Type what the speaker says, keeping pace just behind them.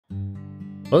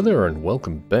Hi there and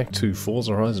welcome back to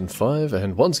Forza Horizon 5,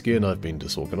 and once again I've been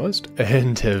disorganized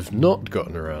and have not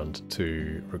gotten around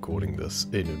to recording this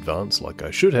in advance like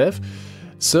I should have,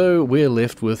 so we're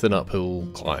left with an uphill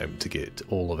climb to get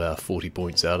all of our 40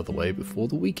 points out of the way before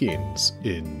the weekends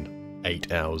in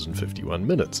 8 hours and 51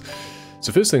 minutes.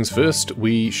 So first things first,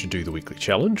 we should do the weekly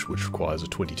challenge, which requires a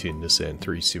 2010 Nissan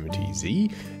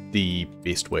 370Z. The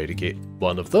best way to get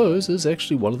one of those is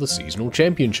actually one of the seasonal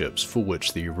championships, for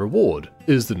which the reward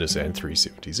is the Nissan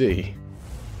 370Z.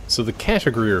 So the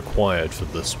category required for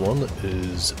this one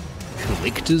is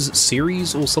Collector's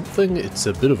Series or something. It's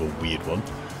a bit of a weird one.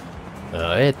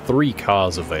 I had 3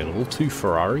 cars available, 2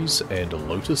 Ferraris and a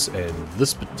Lotus, and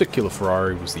this particular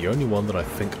Ferrari was the only one that I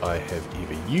think I have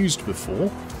ever used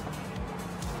before.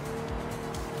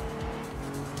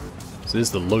 So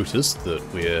there's the Lotus that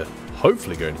we're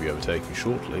hopefully going to be overtaking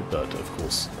shortly, but of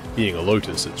course, being a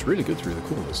Lotus, it's really good through the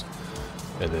corners.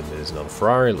 And then there's another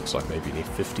Ferrari, looks like maybe an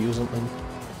F50 or something.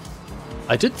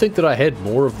 I did think that I had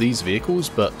more of these vehicles,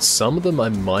 but some of them I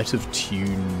might have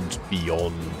tuned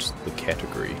beyond the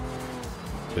category,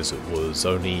 because it was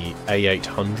only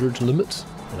A800 limit,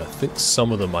 and I think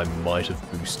some of them I might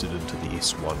have boosted into the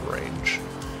S1 range,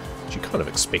 which you kind of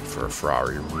expect for a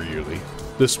Ferrari, really.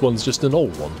 This one's just an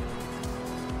old one.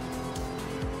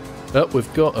 But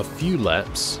we've got a few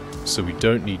laps, so we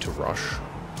don't need to rush.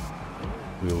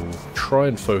 We'll try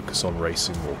and focus on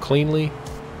racing more cleanly,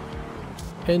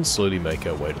 and slowly make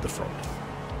our way to the front.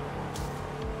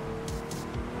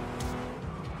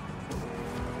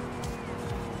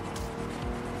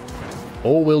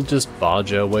 Or we'll just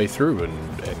barge our way through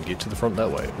and get to the front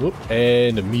that way. Whoop,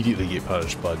 and immediately get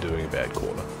punished by doing a bad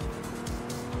corner.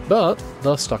 But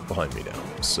they're stuck behind me now,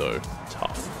 so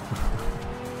tough.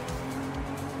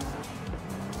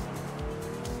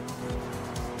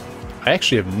 I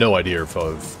actually have no idea if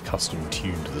I've custom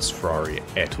tuned this Ferrari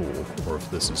at all, or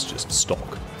if this is just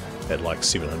stock at like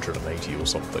 780 or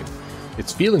something.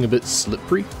 It's feeling a bit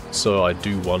slippery, so I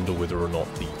do wonder whether or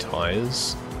not the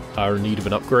tyres are in need of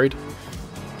an upgrade.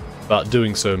 But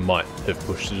doing so might have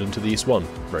pushed it into the S1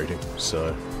 rating,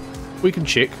 so we can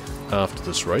check after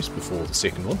this race before the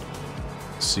second one,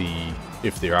 see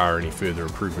if there are any further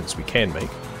improvements we can make.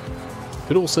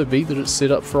 Could also be that it's set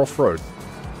up for off-road,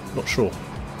 not sure.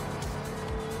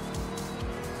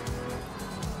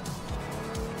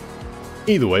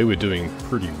 Either way, we're doing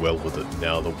pretty well with it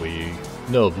now that we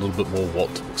know a little bit more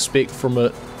what to expect from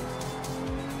it,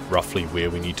 roughly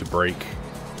where we need to brake.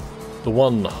 The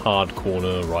one hard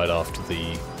corner right after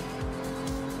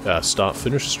the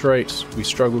start-finish straight we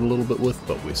struggled a little bit with,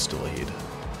 but we're still ahead.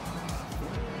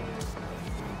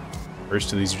 The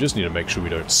rest of these, we just need to make sure we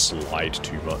don't slide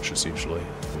too much, essentially.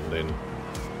 And then,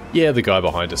 yeah, the guy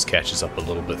behind us catches up a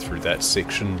little bit through that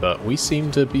section, but we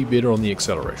seem to be better on the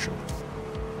acceleration.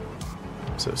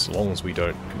 So as long as we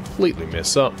don't completely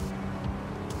mess up,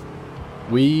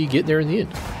 we get there in the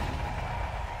end.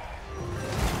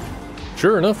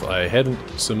 Sure enough, I hadn't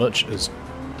so much as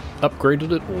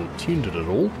upgraded it or tuned it at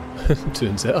all,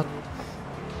 turns out.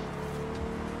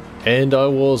 And I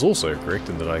was also correct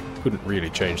in that I couldn't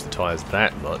really change the tyres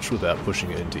that much without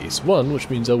pushing it into S1, which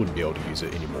means I wouldn't be able to use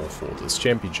it anymore for this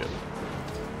championship.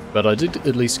 But I did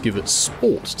at least give it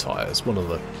sport tyres, one of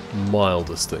the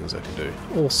mildest things I can do.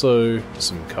 Also,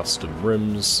 some custom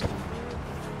rims.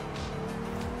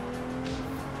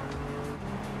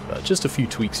 Just a few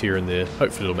tweaks here and there.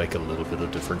 Hopefully it'll make a little bit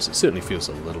of difference. It certainly feels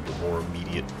a little bit more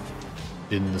immediate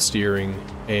in the steering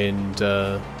and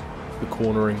the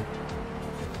cornering.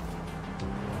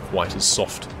 Quite as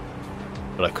soft.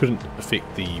 But I couldn't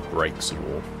affect the brakes at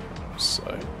all,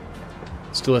 so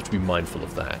still have to be mindful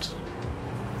of that.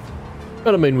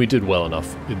 But I mean, we did well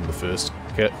enough in the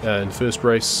first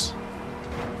race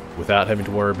without having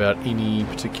to worry about any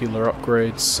particular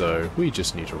upgrades, so we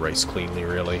just need to race cleanly,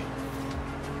 really.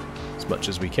 As much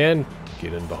as we can,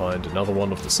 get in behind another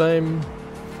one of the same.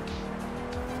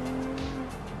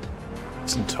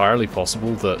 It's entirely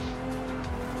possible that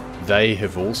they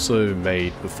have also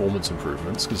made performance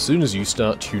improvements, because as soon as you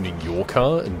start tuning your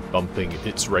car and bumping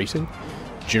its rating,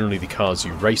 generally the cars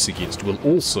you race against will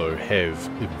also have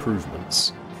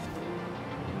improvements.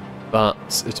 But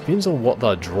it depends on what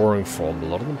they're drawing from. A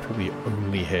lot of them probably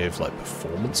only have like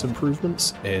performance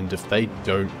improvements, and if they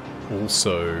don't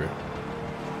also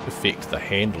affect the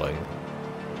handling,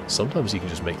 sometimes you can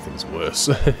just make things worse.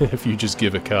 If you just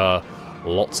give a car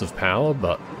lots of power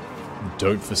but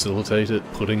don't facilitate it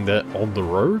putting that on the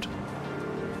road,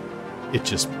 it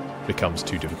just becomes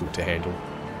too difficult to handle.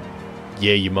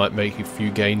 Yeah, you might make a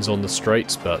few gains on the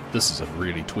straights, but this is a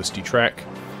really twisty track.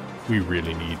 We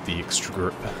really need the extra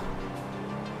grip.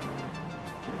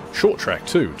 Short track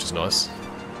too, which is nice.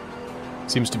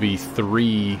 Seems to be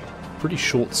 3 pretty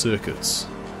short circuits.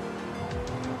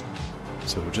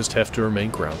 So we'll just have to remain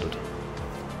grounded.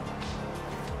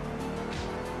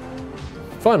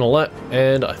 Final lap,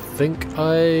 and I think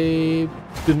I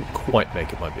didn't quite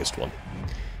make it my best one.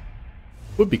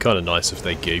 Would be kind of nice if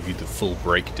they gave you the full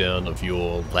breakdown of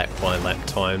your lap by lap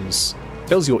times.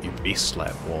 Tells you what your best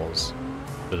lap was,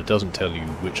 but it doesn't tell you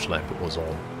which lap it was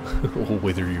on, or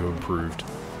whether you improved.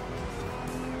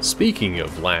 Speaking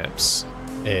of laps,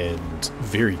 and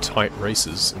very tight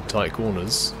races and tight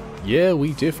corners, yeah,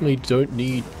 we definitely don't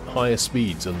need higher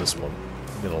speeds in this one.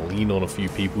 I'm going to lean on a few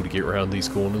people to get around these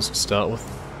corners to start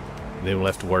with, and then we'll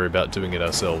have to worry about doing it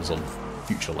ourselves on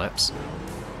future laps.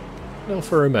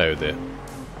 Alfa Romeo there.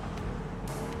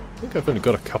 I think I've only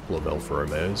got a couple of Alfa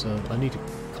Romeos. I need to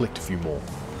collect a few more.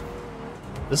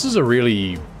 This is a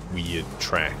really weird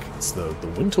track. It's the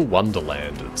Winter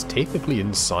Wonderland. It's technically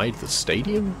inside the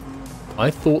stadium.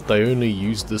 I thought they only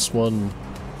used this one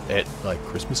at like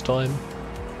Christmas time,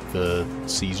 the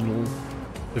seasonal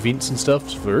events and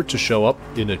stuff. For it to show up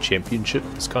in a championship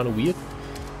is kind of weird.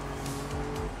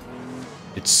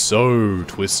 It's so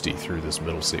twisty through this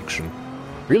middle section.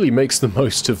 Really makes the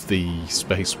most of the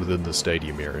space within the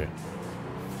stadium area.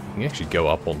 You can actually go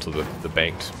up onto the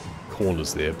banked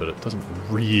corners there, but it doesn't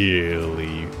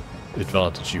really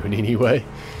advantage you in any way.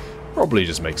 Probably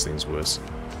just makes things worse.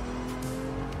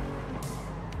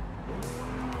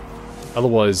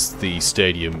 Otherwise, the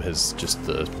stadium has just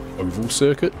the oval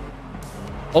circuit.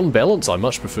 On balance, I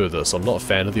much prefer this. I'm not a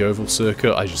fan of the oval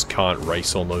circuit. I just can't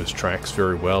race on those tracks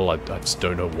very well. I just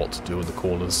don't know what to do in the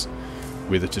corners.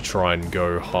 Whether to try and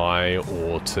go high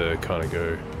or to kind of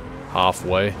go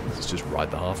halfway. Let's just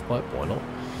ride the half pipe, why not?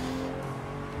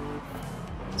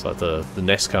 It's like the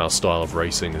NASCAR style of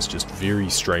racing is just very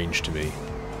strange to me.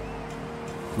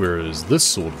 Whereas this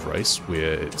sort of race,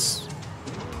 where it's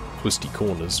twisty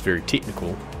corners, very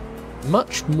technical,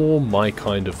 much more my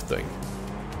kind of thing.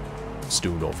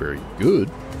 Still not very good,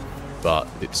 but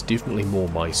it's definitely more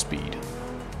my speed.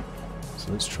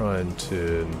 So let's try and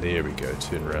turn, there we go,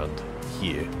 turn around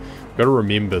here. We've got to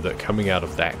remember that coming out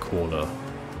of that corner,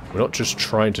 we're not just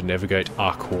trying to navigate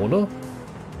our corner,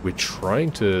 we're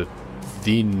trying to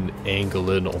then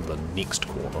angle in on the next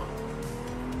corner.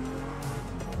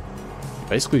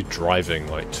 Basically driving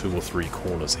like 2 or 3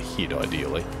 corners ahead,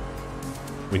 ideally.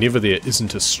 Whenever there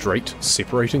isn't a straight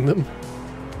separating them,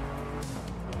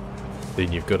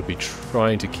 then you've got to be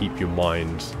trying to keep your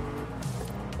mind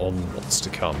on what's to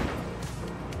come.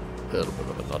 A little bit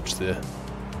of a nudge there.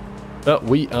 But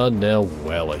we are now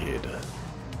well ahead.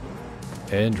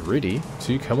 And ready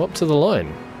to come up to the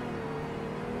line.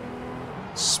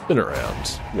 Spin around.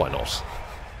 Why not?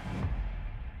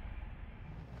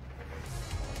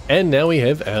 And now we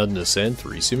have our Nissan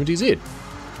 370Z.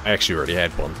 I actually already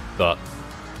had one, but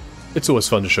it's always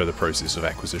fun to show the process of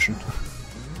acquisition.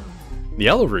 The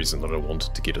other reason that I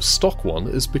wanted to get a stock one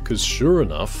is because, sure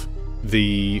enough,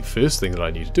 the first thing that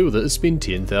I need to do with it is spend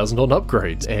 10,000 on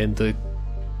upgrades, and the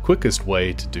quickest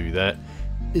way to do that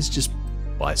is just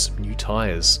buy some new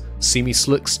tyres.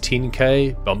 Semi-slicks,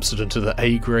 10k, bumps it into the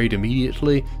A grade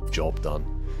immediately, job done.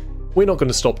 We're not going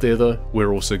to stop there though,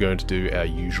 we're also going to do our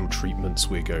usual treatments.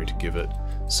 We're going to give it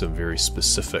some very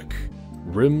specific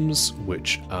rims,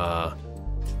 which are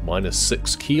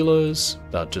 -6 kilos,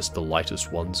 they're just the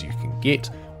lightest ones you can get.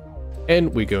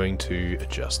 And we're going to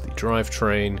adjust the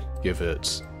drivetrain, give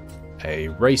it a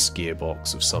race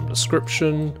gearbox of some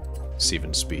description,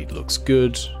 7-speed looks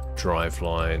good, drive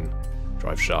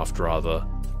shaft rather,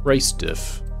 race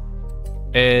diff,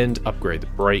 and upgrade the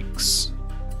brakes.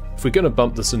 If we're going to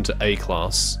bump this into A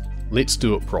class, let's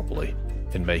do it properly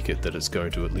and make it that it's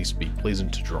going to at least be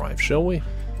pleasant to drive, shall we?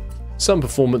 Some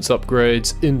performance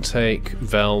upgrades, intake,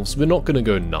 valves. We're not going to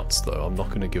go nuts though. I'm not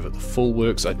going to give it the full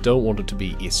works. I don't want it to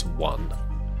be S1.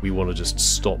 We want to just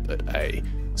stop at A.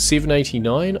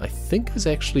 789 I think is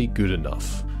actually good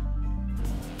enough.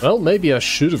 Well, maybe I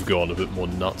should have gone a bit more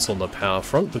nuts on the power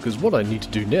front, because what I need to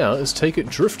do now is take it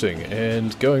drifting,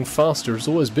 and going faster is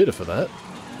always better for that.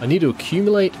 I need to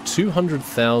accumulate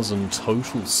 200,000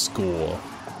 total score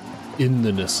in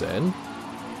the Nissan.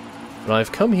 And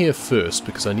I've come here first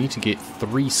because I need to get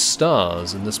 3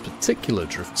 stars in this particular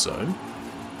drift zone,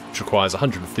 which requires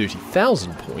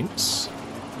 130,000 points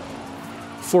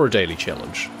for a daily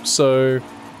challenge. So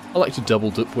I like to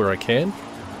double dip where I can.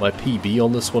 My PB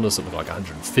on this one is something like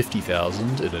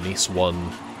 150,000 in an S1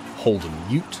 Holden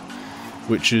Ute,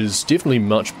 which is definitely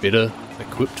much better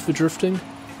equipped for drifting.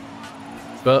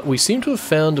 But we seem to have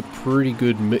found a pretty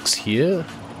good mix here.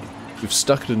 We've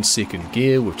stuck it in second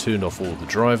gear, we've turned off all the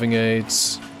driving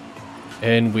aids,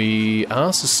 And we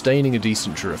are sustaining a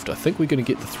decent drift. I think we're going to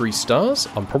get the 3 stars.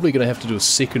 I'm probably going to have to do a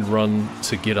second run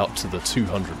to get up to the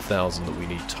 200,000 that we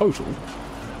need total.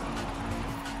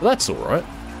 But that's alright.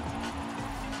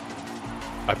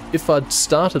 If I'd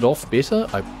started off better,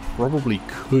 I probably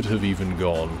could have even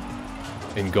gone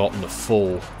and gotten a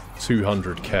full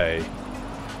 200k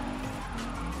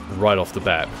right off the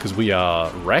bat, because we are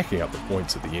racking up the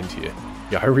points at the end here.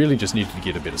 Yeah, I really just needed to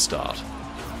get a better start.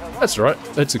 That's right,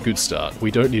 that's a good start.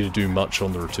 We don't need to do much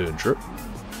on the return trip.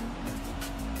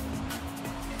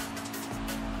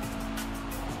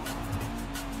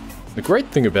 The great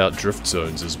thing about drift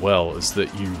zones as well is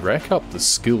that you rack up the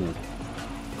skill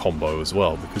combo as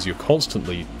well, because you're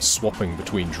constantly swapping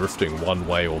between drifting one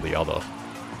way or the other.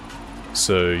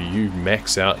 So you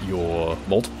max out your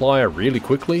multiplier really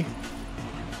quickly.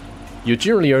 You're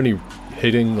generally only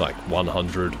hitting like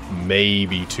 100,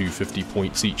 maybe 250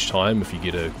 points each time if you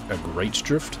get a great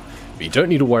drift. But you don't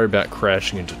need to worry about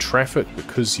crashing into traffic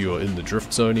because you're in the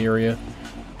drift zone area.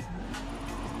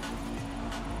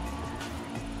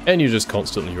 And you're just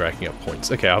constantly racking up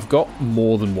points. Okay, I've got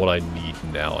more than what I need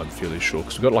now, I'm fairly sure,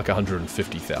 because we've got like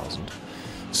 150,000.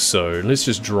 So let's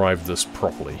just drive this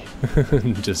properly.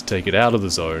 And just take it out of the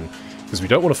zone, because we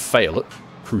don't want to fail it,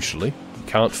 crucially. You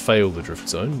can't fail the drift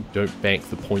zone. You don't bank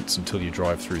the points until you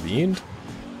drive through the end.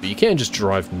 But you can just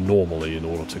drive normally in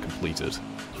order to complete it.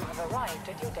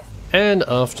 And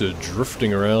after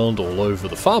drifting around all over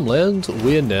the farmland,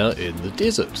 we're now in the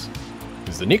desert.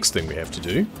 Because the next thing we have to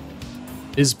do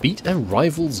is beat a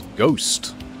rival's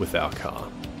ghost with our car.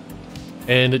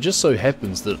 And it just so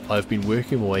happens that I've been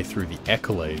working my way through the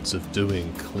accolades of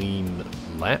doing clean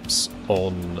laps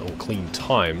on, or clean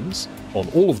times, on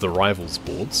all of the rivals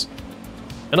boards,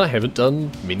 and I haven't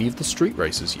done many of the street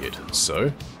races yet.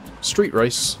 So, street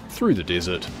race through the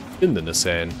desert in the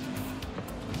Nissan.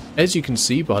 As you can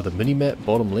see by the minimap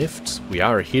bottom left, we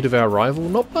are ahead of our rival,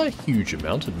 not by a huge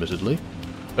amount admittedly,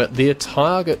 but their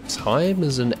target time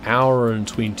is 1 hour and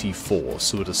 24,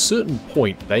 so at a certain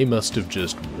point they must have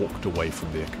just walked away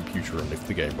from their computer and left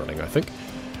the game running, I think,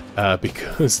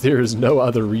 because there is no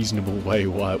other reasonable way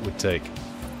why it would take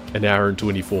 1 hour and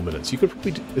 24 minutes. You could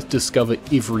probably discover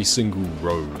every single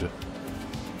road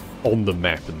on the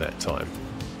map in that time.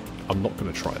 I'm not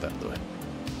going to try that though.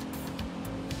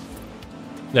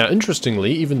 Now,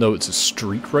 interestingly, even though it's a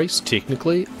street race,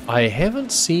 technically, I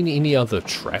haven't seen any other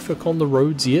traffic on the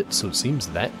roads yet, so it seems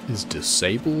that is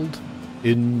disabled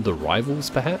in the rivals,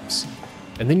 perhaps.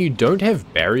 And then you don't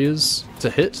have barriers to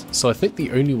hit, so I think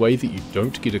the only way that you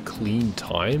don't get a clean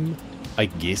time, I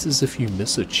guess, is if you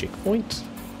miss a checkpoint.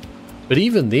 But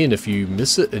even then, if you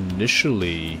miss it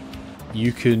initially,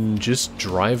 you can just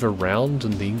drive around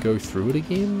and then go through it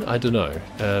again? I don't know.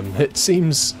 It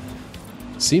seems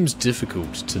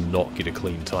difficult to not get a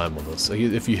clean time on this.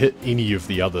 If you hit any of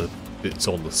the other bits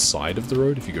on the side of the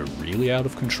road, if you go really out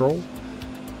of control.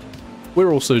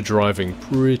 We're also driving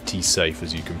pretty safe,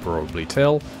 as you can probably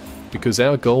tell, because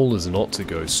our goal is not to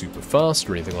go super fast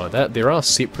or anything like that. There are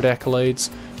separate accolades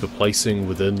for placing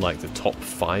within like the top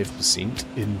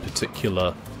 5% in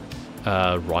particular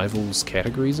rivals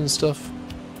categories and stuff,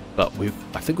 but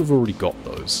I think we've already got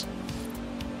those.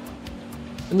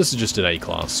 And this is just an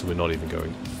A-class, so we're not even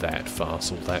going that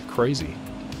fast or that crazy.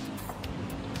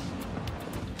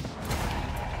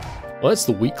 Well, that's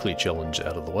the weekly challenge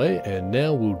out of the way, and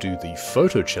now we'll do the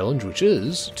photo challenge, which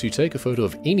is to take a photo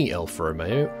of any Alfa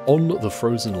Romeo on the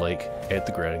frozen lake at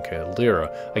the Grand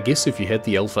Caldera. I guess if you had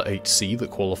the Alfa 8C that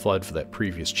qualified for that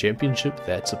previous championship,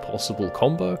 that's a possible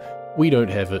combo. We don't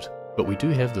have it, but we do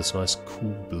have this nice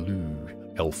cool blue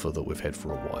Alfa that we've had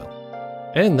for a while.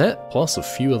 And that, plus a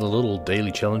few other little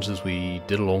daily challenges we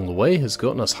did along the way, has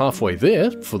gotten us halfway there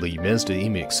for the Mazda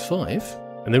MX-5.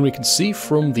 And then we can see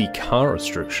from the car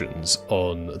restrictions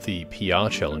on the PR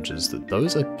challenges that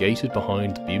those are gated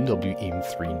behind the BMW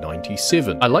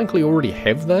M397. I likely already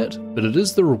have that, but it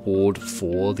is the reward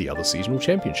for the other seasonal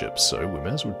championships, so we may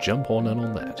as well jump on in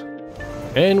on that.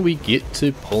 And we get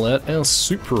to pull out our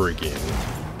Supra again.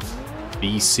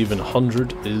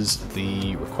 B700 is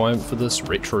the requirement for this.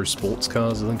 Retro sports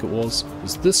cars, I think it was.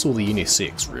 Is this or the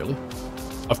NSX, really?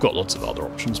 I've got lots of other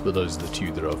options, but those are the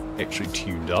two that I've actually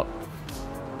tuned up.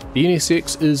 The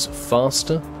NSX is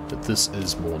faster, but this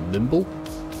is more nimble,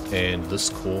 and this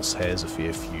course has a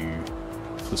fair few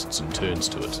twists and turns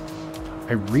to it.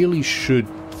 I really should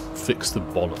fix the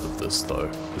bonnet of this,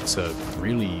 though. It's a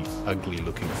really ugly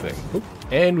looking thing. Oop,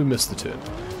 and we missed the turn.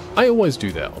 I always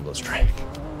do that on this track.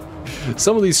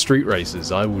 Some of these street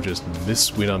races I will just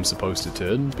miss when I'm supposed to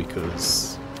turn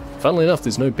because, funnily enough,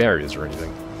 there's no barriers or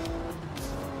anything.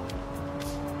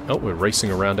 Oh, we're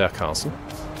racing around our castle.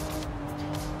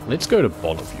 Let's go to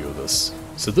bonnet view of this.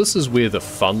 So this is where the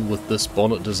fun with this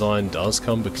bonnet design does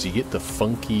come, because you get the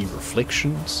funky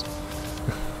reflections,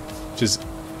 which is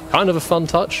kind of a fun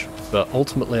touch, but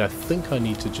ultimately I think I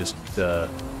need to just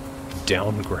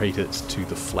downgrade it to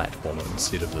the flat bonnet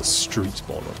instead of the street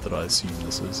bonnet that I assume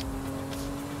this is.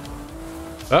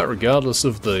 But regardless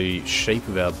of the shape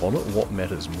of our bonnet, what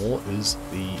matters more is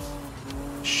the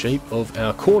shape of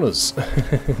our corners.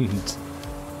 And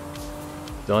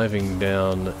diving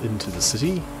down into the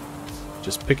city,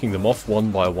 just picking them off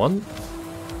one by one.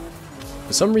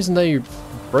 For some reason they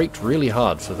braked really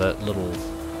hard for that little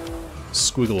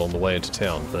squiggle on the way into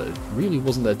town, but it really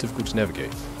wasn't that difficult to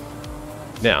navigate.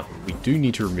 Now, we do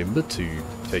need to remember to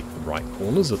take the right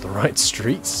corners at the right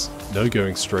streets, no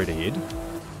going straight ahead.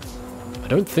 I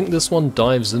don't think this one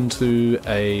dives into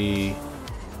a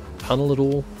tunnel at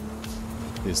all.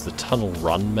 There's the tunnel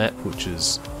run map, which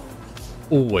is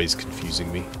always confusing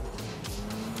me.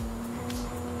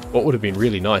 What would have been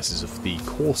really nice is if the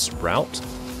course route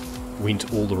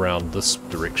went all around this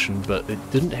direction, but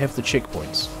it didn't have the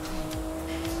checkpoints.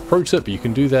 Pro tip, you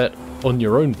can do that on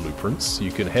your own blueprints.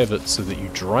 You can have it so that you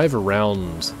drive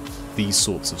around these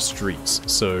sorts of streets.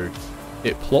 So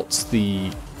it plots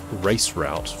the race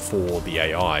route for the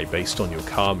AI based on your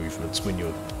car movements when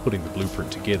you're putting the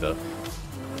blueprint together.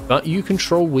 But you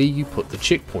control where you put the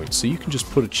checkpoint, so you can just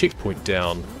put a checkpoint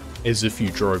down as if you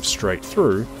drove straight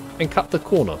through and cut the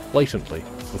corner blatantly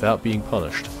without being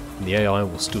punished. And the AI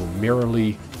will still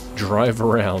merrily drive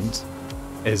around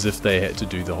as if they had to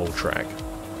do the whole track.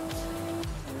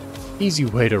 Easy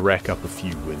way to rack up a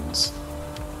few wins.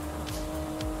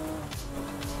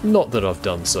 Not that I've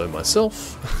done so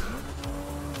myself.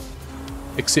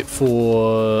 Except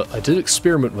for, I did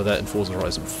experiment with that in Forza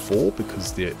Horizon 4,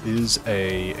 because there is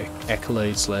a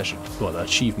accolade slash, well,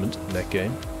 achievement in that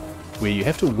game, where you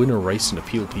have to win a race in a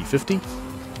PLP 50,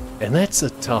 and that's a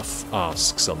tough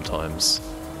ask sometimes.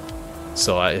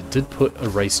 So I did put a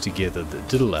race together that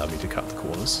did allow me to cut the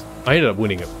corners. I ended up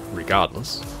winning it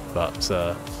regardless, but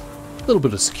a little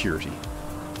bit of security.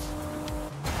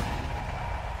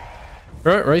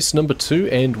 Alright, race number 2,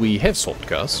 and we have swapped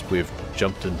cars. We've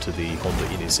jumped into the Honda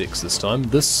NSX this time.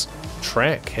 This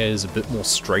track has a bit more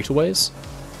straightaways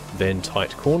than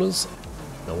tight corners.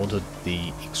 I wanted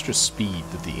the extra speed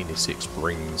that the NSX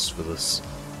brings for this,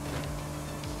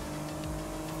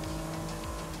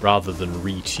 rather than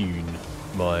retune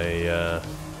my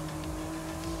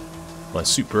my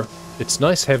Supra. It's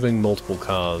nice having multiple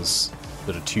cars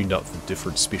that are tuned up for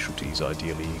different specialties.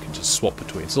 Ideally, you can just swap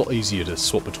between. It's a lot easier to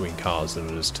swap between cars than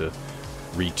it is to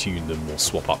retune them or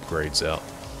swap upgrades out.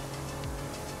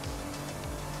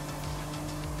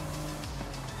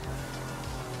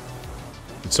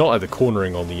 It's not like the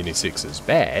cornering on the NSX is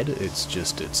bad, it's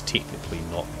just it's technically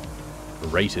not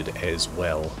rated as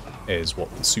well as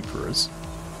what the Supra is.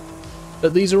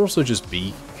 But these are also just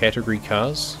B category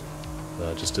cars,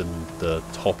 just in the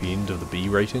top end of the B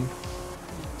rating.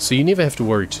 So you never have to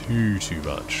worry too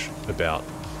much about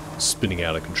spinning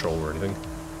out of control or anything.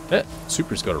 That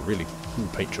Supra's got a really cool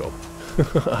paint job.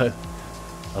 I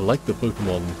like the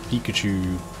Pokemon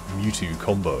Pikachu Mewtwo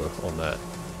combo on that.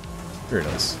 Very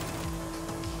nice.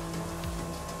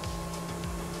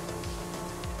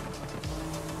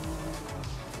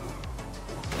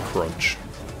 Crunch.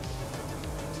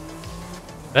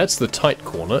 That's the tight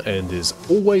corner, and there's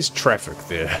always traffic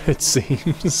there, it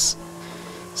seems.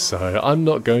 So I'm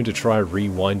not going to try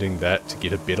rewinding that to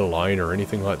get a better line or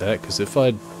anything like that, because if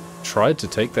I'd tried to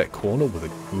take that corner with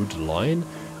a good line,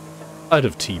 I'd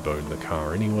have T-boned the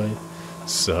car anyway.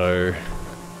 So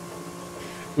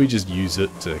we just use it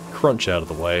to crunch out of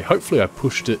the way. Hopefully I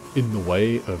pushed it in the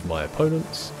way of my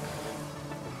opponents.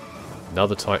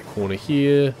 Another tight corner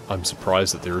here. I'm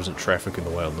surprised that there isn't traffic in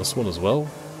the way on this one as well.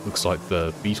 Looks like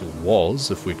the Beetle was,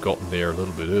 if we'd gotten there a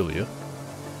little bit earlier.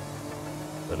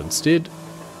 But instead,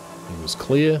 it was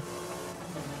clear.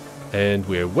 And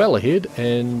we're well ahead,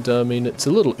 and I mean, it's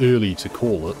a little early to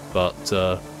call it, but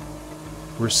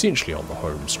we're essentially on the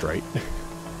home straight.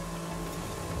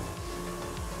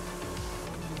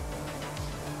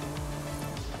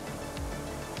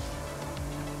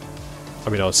 I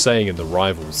mean, I was saying in the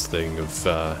Rivals thing of,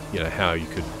 you know, how you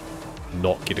could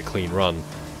not get a clean run.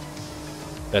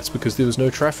 That's because there was no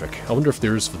traffic. I wonder if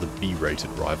there is for the B-rated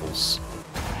Rivals.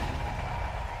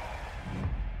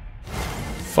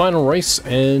 Final race,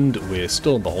 and we're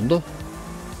still in the Honda.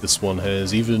 This one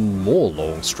has even more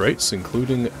long straights,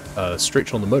 including a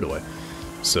stretch on the motorway.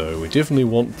 So we definitely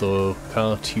want the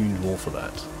car tuned more for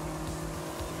that.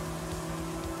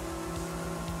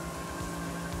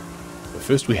 But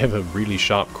first we have a really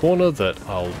sharp corner that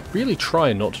I'll really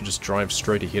try not to just drive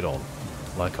straight ahead on.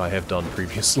 like I have done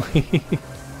previously.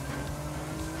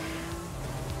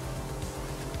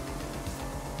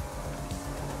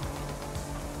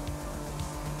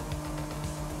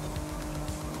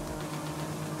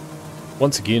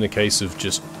 Once again, a case of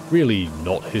just really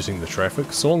not hitting the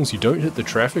traffic. So long as you don't hit the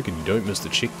traffic and you don't miss the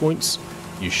checkpoints,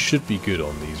 you should be good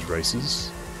on these races.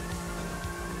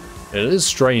 And it is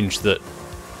strange that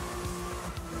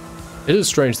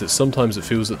sometimes it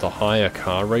feels that the higher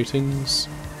car ratings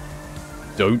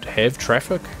don't have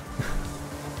traffic.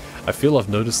 I feel I've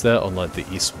noticed that on like the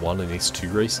S1 and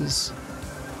S2 races.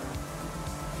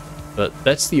 But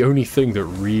that's the only thing that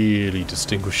really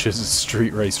distinguishes a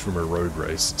street race from a road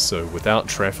race, so without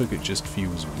traffic it just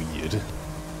feels weird.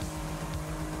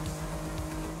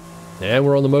 And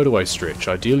we're on the motorway stretch.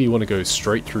 Ideally you want to go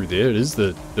straight through there. It is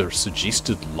the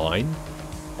suggested line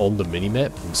on the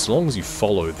minimap, and as long as you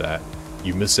follow that,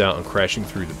 you miss out on crashing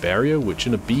through the barrier, which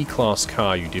in a B-class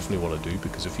car you definitely want to do,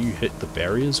 because if you hit the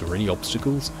barriers or any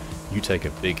obstacles, you take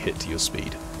a big hit to your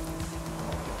speed.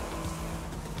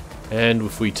 And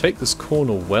if we take this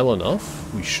corner well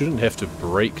enough, we shouldn't have to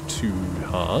brake too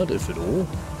hard, if at all.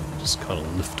 Just kind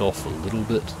of lift off a little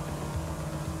bit.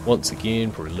 Once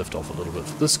again, probably lift off a little bit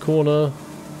for this corner,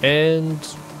 and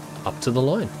up to the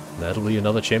line. That'll be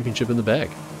another championship in the bag.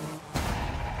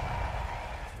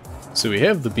 So we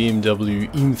have the BMW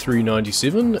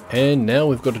M397, and now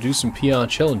we've got to do some PR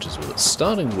challenges with it,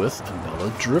 starting with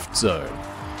another drift zone,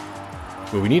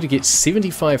 where we need to get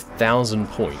 75,000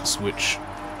 points, which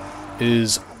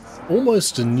is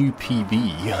almost a new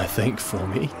PB, I think, for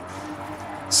me.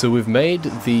 So we've made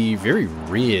the very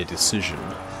rare decision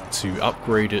to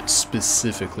upgrade it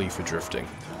specifically for drifting.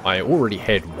 I already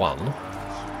had one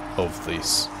of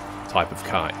this type of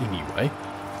car anyway,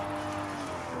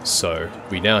 so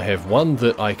we now have one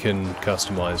that I can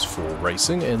customize for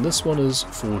racing, and this one is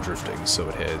for drifting. So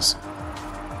it has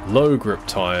low grip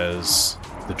tires,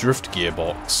 the drift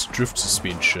gearbox, drift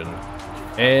suspension,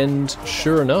 and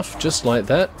sure enough, just like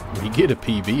that, we get a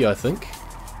PB, I think.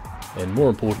 And more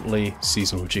importantly,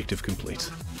 seasonal objective complete.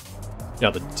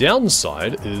 Now the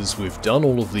downside is we've done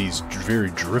all of these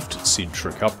very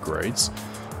drift-centric upgrades,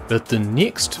 but the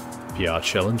next PR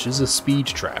challenge is a speed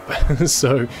trap.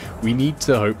 So we need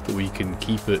to hope that we can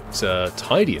keep it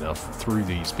tidy enough through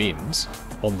these bends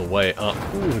on the way up,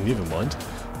 never mind,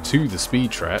 to the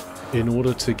speed trap in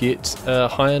order to get a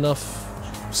high enough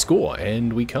score,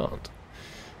 and we can't.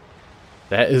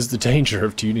 That is the danger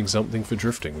of tuning something for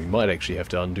drifting. We might actually have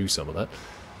to undo some of that.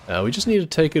 We just need to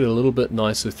take it a little bit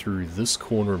nicer through this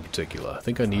corner in particular. I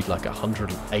think I need like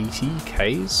 180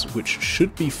 Ks, which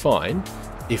should be fine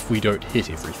if we don't hit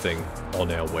everything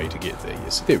on our way to get there.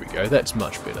 Yes, there we go, that's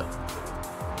much better.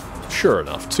 Sure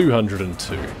enough,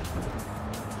 202.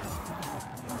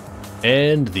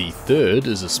 And the third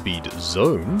is a speed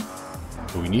zone.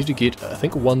 We need to get, I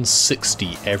think,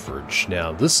 160 average.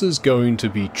 Now, this is going to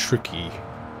be tricky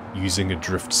using a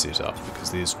drift setup,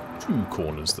 because there's two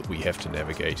corners that we have to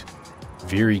navigate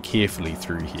very carefully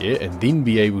through here, and then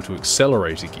be able to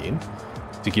accelerate again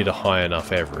to get a high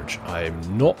enough average. I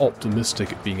am not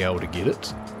optimistic at being able to get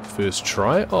it first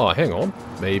try. Oh, hang on.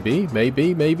 Maybe.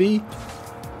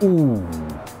 Ooh.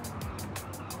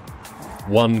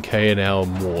 1k an hour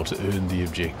more to earn the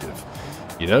objective.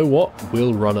 You know what?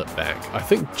 We'll run it back. I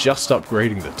think just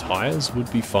upgrading the tires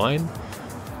would be fine.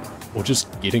 Or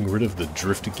just getting rid of the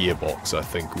drift gearbox, I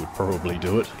think, would probably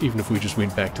do it, even if we just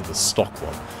went back to the stock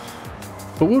one.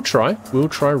 But we'll try. We'll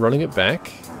try running it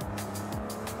back.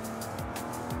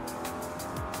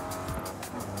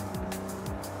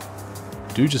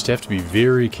 Do just have to be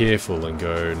very careful and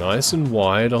go nice and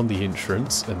wide on the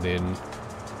entrance, and then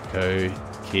go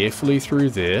carefully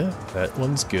through there. That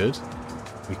one's good.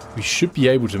 We should be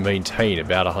able to maintain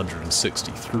about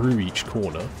 160 through each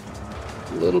corner.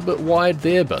 A little bit wide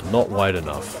there, but not wide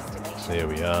enough. There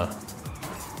we are.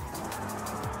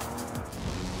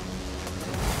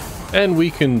 And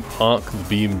we can park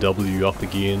the BMW up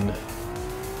again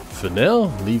for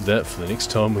now. Leave that for the next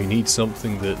time we need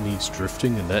something that needs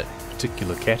drifting in that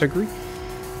particular category.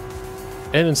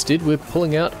 And instead we're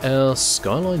pulling out our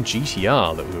Skyline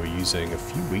GTR that we were using a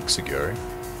few weeks ago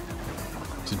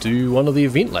to do one of the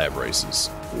event lab races.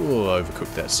 Oh,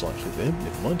 overcooked that slightly there,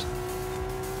 never mind.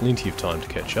 Plenty of time to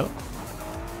catch up.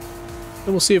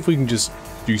 And we'll see if we can just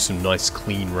do some nice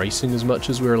clean racing as much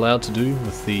as we're allowed to do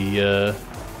with the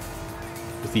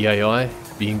AI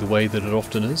being the way that it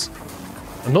often is.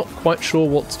 I'm not quite sure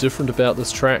what's different about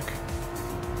this track,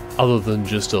 other than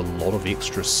just a lot of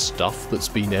extra stuff that's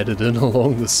been added in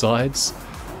along the sides.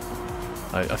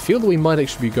 I feel that we might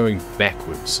actually be going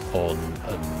backwards on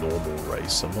a normal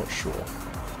race, I'm not sure.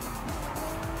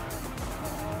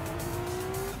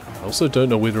 I also don't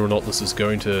know whether or not this is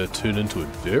going to turn into a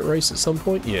dirt race at some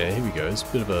point. Yeah, here we go. It's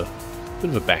a bit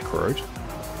of a back road.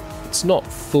 It's not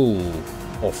full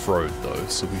off-road though,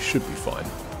 so we should be fine.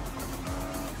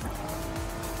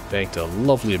 Banked a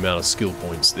lovely amount of skill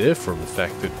points there from the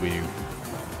fact that we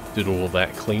did all of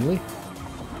that cleanly.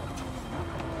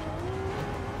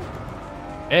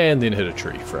 And then hit a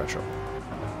tree for our trouble.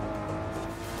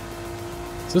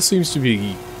 So this seems to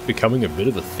be becoming a bit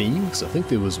of a theme, because I think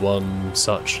there was one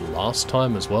such last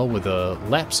time as well, where the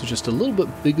laps are just a little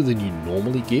bit bigger than you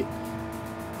normally get.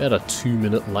 About a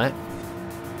 2-minute lap,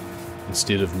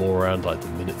 instead of more around like the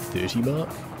minute 30 mark.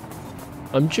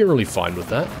 I'm generally fine with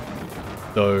that,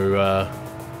 though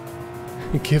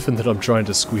given that I'm trying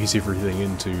to squeeze everything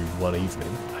into one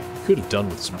evening, I could have done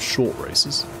with some short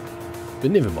races.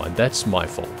 But never mind, that's my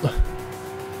fault.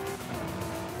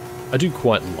 I do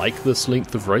quite like this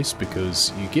length of race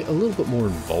because you get a little bit more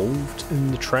involved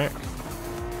in the track.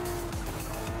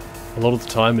 A lot of the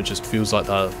time it just feels like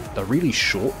they're really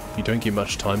short. You don't get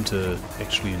much time to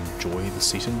actually enjoy the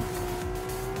setting.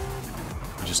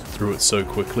 You just threw it so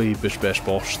quickly, bish bash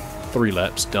bosh, 3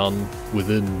 laps done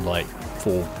within like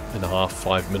 4.5,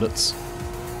 5 minutes.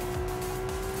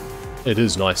 It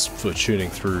is nice for churning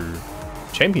through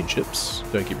championships,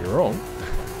 don't get me wrong.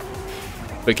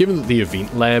 But given that the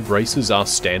event lab races are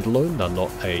standalone, they're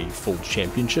not a full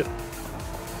championship,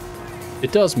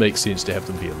 it does make sense to have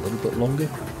them be a little bit longer.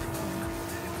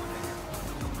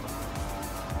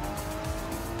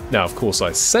 Now, of course,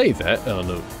 I say that,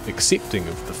 and I'm accepting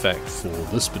of the fact for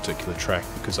this particular track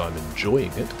because I'm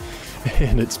enjoying it,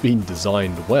 and it's been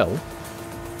designed well.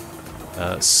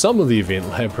 Some of the event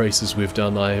lab races we've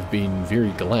done, I have been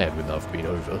very glad when they've been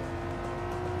over.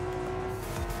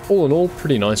 All in all,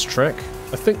 pretty nice track.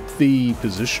 I think the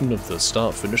position of the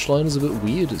start-finish line is a bit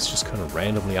weird. It's just kind of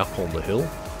randomly up on the hill.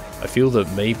 I feel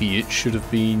that maybe it should have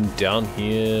been down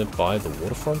here by the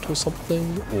waterfront or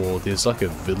something, or there's like a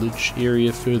village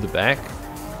area further back.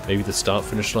 Maybe the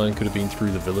start-finish line could have been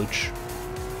through the village,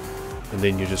 and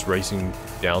then you're just racing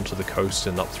down to the coast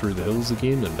and up through the hills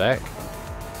again and back.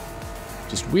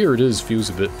 Just where it is feels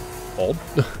a bit odd,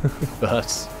 but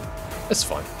that's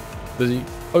fine. The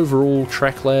overall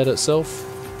track layout itself,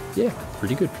 yeah,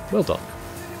 pretty good. Well done.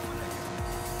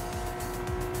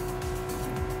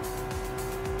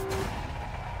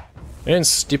 And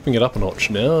stepping it up a notch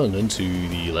now and into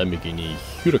the Lamborghini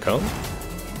Huracan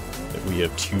that we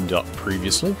have tuned up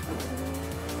previously.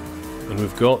 And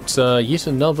we've got yet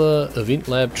another event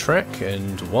lab track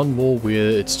and one more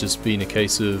where it's just been a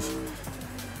case of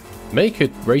make a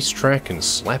racetrack and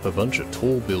slap a bunch of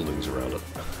tall buildings around it.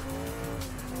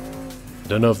 I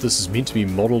don't know if this is meant to be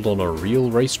modelled on a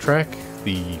real racetrack.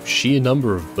 The sheer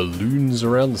number of balloons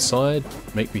around the side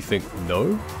make me think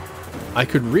no. I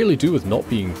could really do with not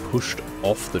being pushed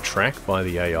off the track by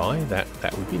the AI.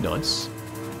 That would be nice.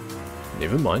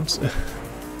 Never mind.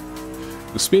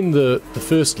 We'll spend the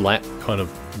first lap kind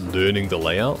of learning the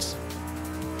layout,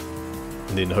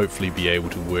 and then hopefully be able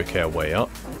to work our way up.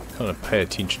 Kind of pay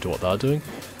attention to what they're doing.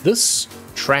 This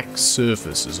track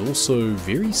surface is also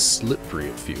very slippery,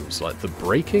 it feels like. The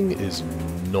braking is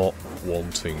not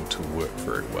wanting to work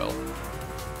very well.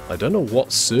 I don't know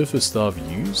what surface they've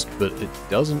used, but it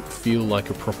doesn't feel like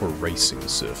a proper racing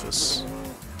surface,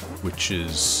 which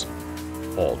is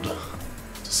odd,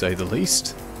 to say the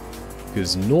least.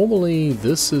 Because normally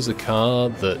this is a car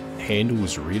that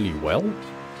handles really well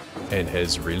and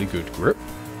has really good grip,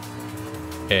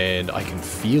 and I can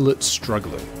feel it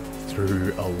struggling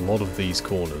through a lot of these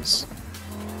corners.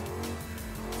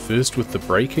 First with the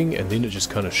braking, and then it just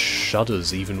kind of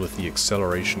shudders even with the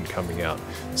acceleration coming out.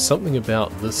 Something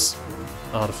about this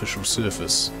artificial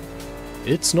surface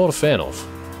it's not a fan of.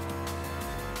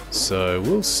 So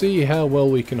we'll see how well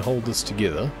we can hold this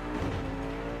together.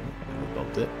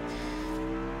 Bumped it.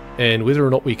 And whether or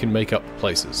not we can make up the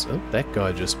places. Oh, that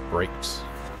guy just braked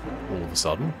all of a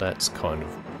sudden. That's kind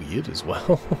of weird as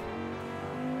well.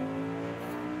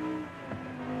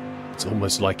 It's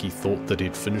almost like he thought that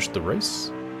he'd finished the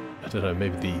race. I don't know,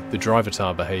 maybe the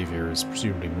drivatar behaviour is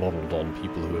presumably modelled on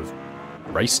people who have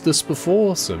raced this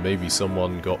before, so maybe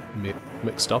someone got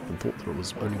mixed up and thought that it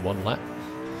was only one lap.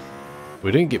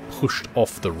 We didn't get pushed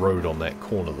off the road on that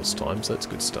corner this time, so that's a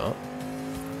good start.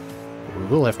 But we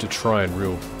will have to try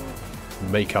and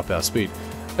make up our speed.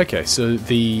 Okay, so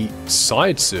the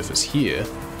side surface here,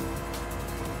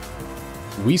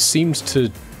 we seemed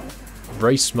to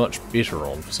race much better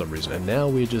on for some reason, and now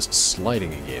we're just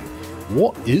sliding again.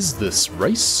 What is this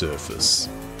race surface?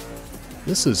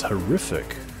 This is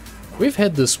horrific. We've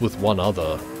had this with one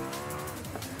other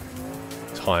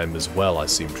time as well, I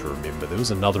seem to remember. There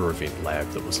was another event lab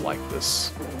that was like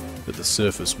this. but the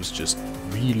surface was just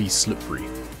really slippery.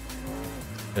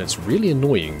 And it's really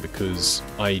annoying because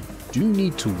I do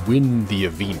need to win the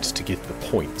event to get the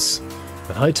points,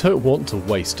 and I don't want to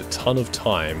waste a ton of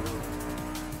time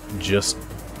just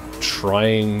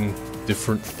trying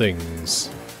different things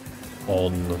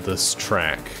on this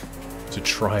track to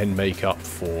try and make up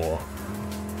for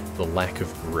the lack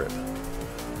of grip.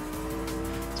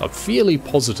 So I'm fairly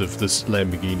positive this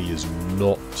Lamborghini is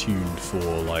not tuned for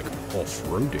like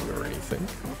off-roading or anything.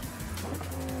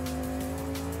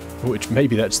 Which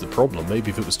maybe that's the problem.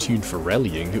 Maybe if it was tuned for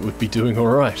rallying it would be doing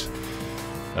alright.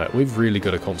 Alright, we've really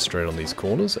got to concentrate on these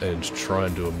corners and try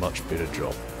and do a much better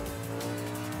job.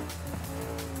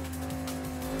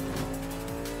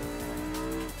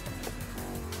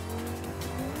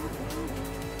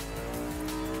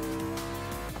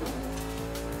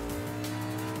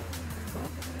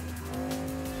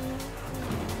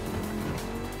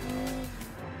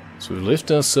 So we left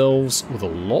ourselves with a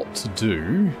lot to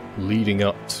do leading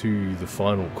up to the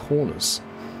final corners.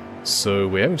 So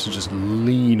we're having to just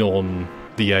lean on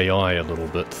the AI a little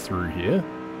bit through here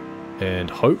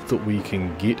and hope that we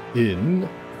can get in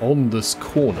on this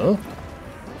corner,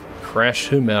 crash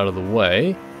him out of the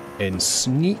way, and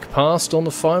sneak past on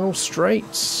the final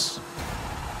straights.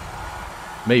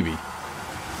 Maybe.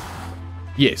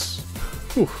 Yes.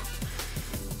 Whew.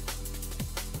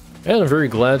 And I'm very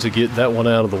glad to get that one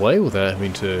out of the way without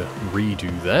having to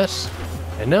redo that.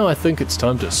 And now I think it's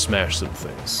time to smash some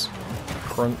things.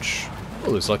 Crunch.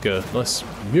 Oh, there's like a nice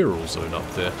mural zone up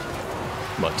there.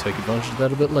 Might take advantage of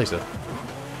that a bit later.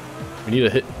 We need to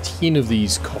hit 10 of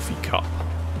these coffee cup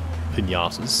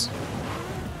pinatas.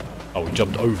 Oh, we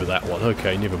jumped over that one.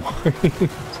 Okay, never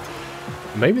mind.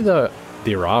 Maybe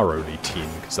there are only 10,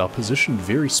 because they're positioned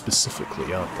very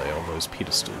specifically, aren't they, on those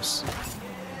pedestals?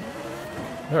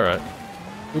 Alright,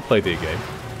 we'll play their game.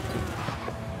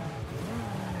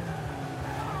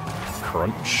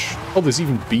 Crunch. Oh, there's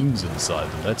even beams inside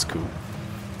them, that's cool.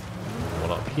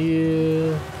 One up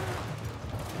here.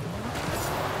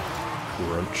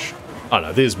 Crunch. Oh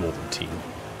no, there's more than 10.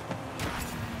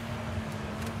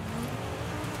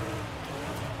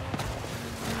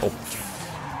 Oh.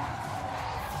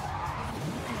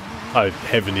 I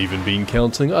haven't even been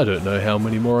counting, I don't know how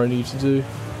many more I need to do.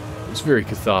 It's very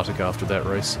cathartic after that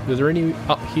race. Are there any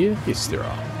up here? Yes, there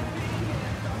are.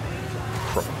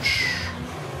 Crunch.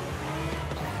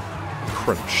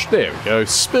 Crunch. There we go.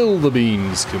 Spill the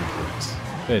beans complete.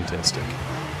 Fantastic.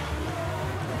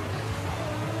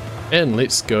 And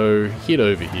let's go head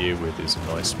over here where there's a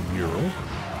nice mural.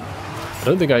 I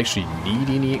don't think I actually need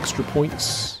any extra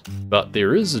points, but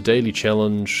there is a daily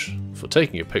challenge for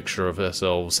taking a picture of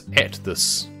ourselves at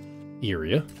this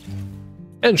area.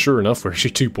 And sure enough, we're actually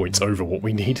 2 points over what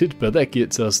we needed, but that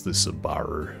gets us the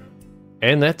Subaru.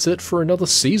 And that's it for another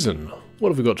season. What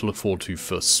have we got to look forward to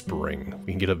for spring?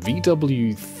 We can get a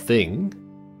VW thing.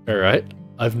 Alright,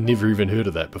 I've never even heard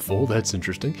of that before, that's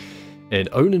interesting. And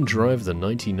own and drive the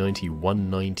 1990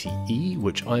 190E,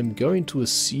 which I'm going to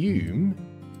assume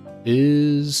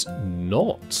is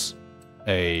not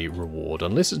a reward,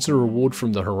 unless it's a reward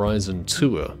from the Horizon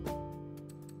Tour.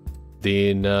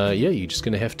 Then, yeah, you're just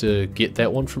going to have to get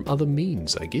that one from other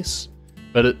means, I guess.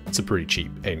 But it's a pretty cheap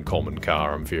and common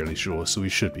car, I'm fairly sure, so we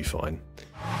should be fine.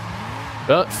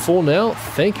 But for now,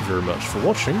 thank you very much for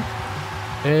watching,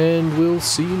 and we'll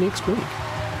see you next week.